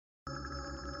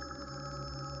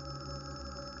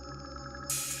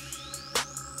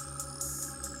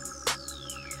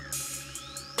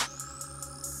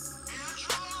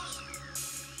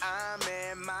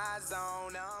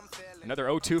Another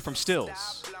 0-2 from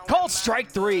Stills. Called strike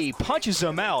three, punches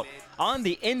him out on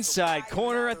the inside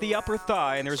corner at the upper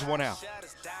thigh, and there's one out.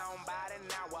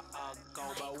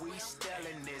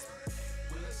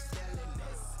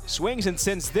 Swings and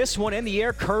sends this one in the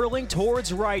air, curling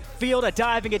towards right field. A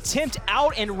diving attempt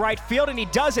out in right field, and he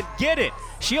doesn't get it.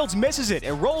 Shields misses it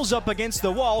and rolls up against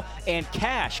the wall, and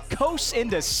Cash coasts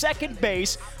into second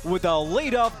base with a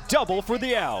leadoff double for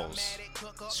the Owls.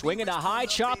 Swinging a high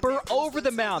chopper over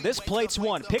the mound. This plate's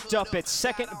one, picked up at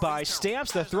second by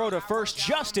Stamps. The throw to first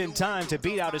just in time to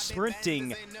beat out a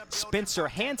sprinting Spencer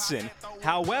Hansen.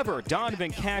 However,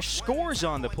 Donovan Cash scores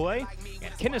on the play,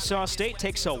 and Kennesaw State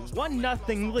takes a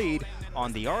 1-0 lead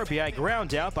on the RBI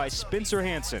ground out by Spencer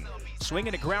Hansen.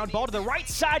 Swinging a ground ball to the right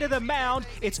side of the mound.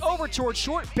 It's over towards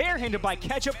short, barehanded by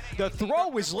Ketchup. The throw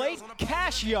was late.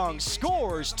 Cash Young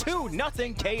scores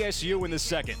 2-0 KSU in the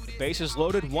second. Bases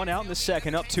loaded, one out in the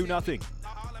second, up 2-0.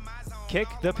 Kick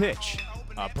the pitch.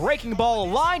 A breaking ball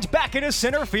lined back into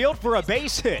center field for a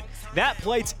base hit. That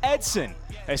plate's Edson.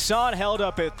 Hassan held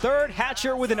up at third.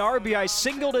 Hatcher with an RBI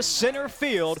single to center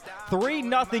field.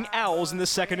 3-0 Owls in the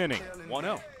second inning.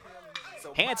 1-0.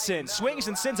 Hansen swings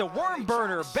and sends a worm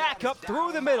burner back up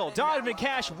through the middle. Donovan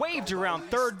Cash waved around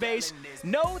third base.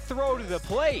 No throw to the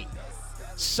plate.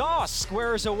 Sauce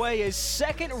squares away his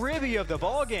second ribby of the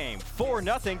ballgame.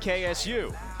 4-0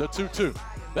 KSU. The 2-2.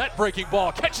 That breaking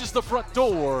ball catches the front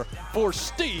door for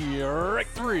strike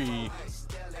three.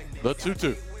 The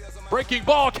 2-2. Breaking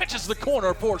ball catches the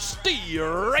corner for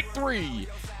strike three.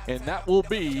 And that will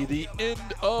be the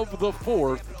end of the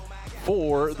fourth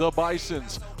for the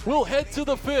Bisons. We'll head to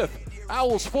the fifth.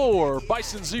 Owls 4,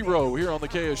 Bison 0 here on the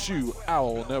KSU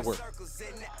Owl Network.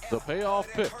 The payoff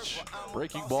pitch.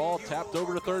 Breaking ball tapped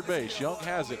over to third base. Young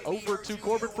has it over to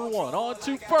Corbin for one. On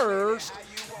to first.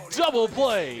 Double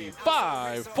play.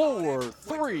 5, 4,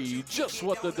 3. Just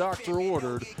what the doctor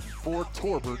ordered for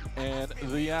Torbert and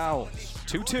the Owls.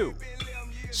 2-2.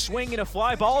 Swing and a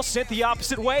fly ball sent the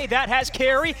opposite way. That has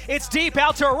carry. It's deep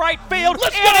out to right field.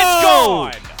 Let's and go!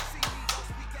 It's gone.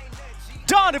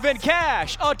 Donovan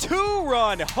Cash, a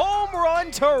 2-run home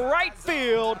run to right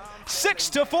field,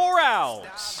 6-4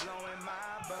 Owls.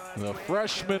 The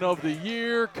freshman of the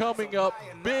year coming up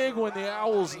big when the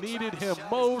Owls needed him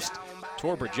most.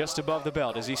 Torbert just above the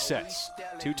belt as he sets.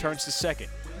 2 turns to second.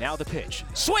 Now the pitch.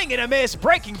 Swing and a miss.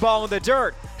 Breaking ball in the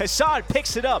dirt. Hassan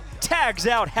picks it up, tags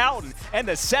out Houghton, and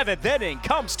the 7th inning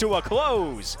comes to a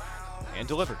close and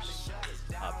delivers.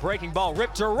 A breaking ball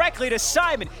ripped directly to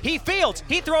Simon. He fields.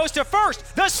 He throws to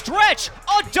first. The stretch.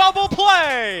 A double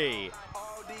play.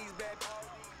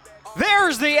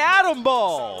 There's the atom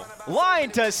ball. Line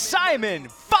to Simon.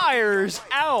 Fires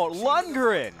out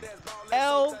Lundgren.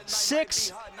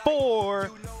 L6-4.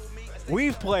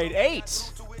 We've played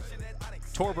 8.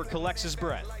 Torbert collects his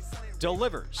breath.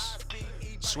 Delivers.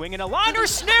 Swinging a liner.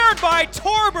 Snared by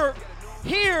Torbert.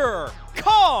 Here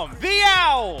come the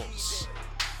Owls.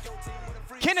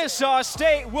 Kennesaw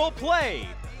State will play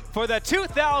for the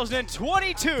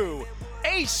 2022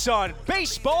 ASUN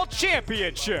Baseball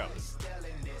Championship.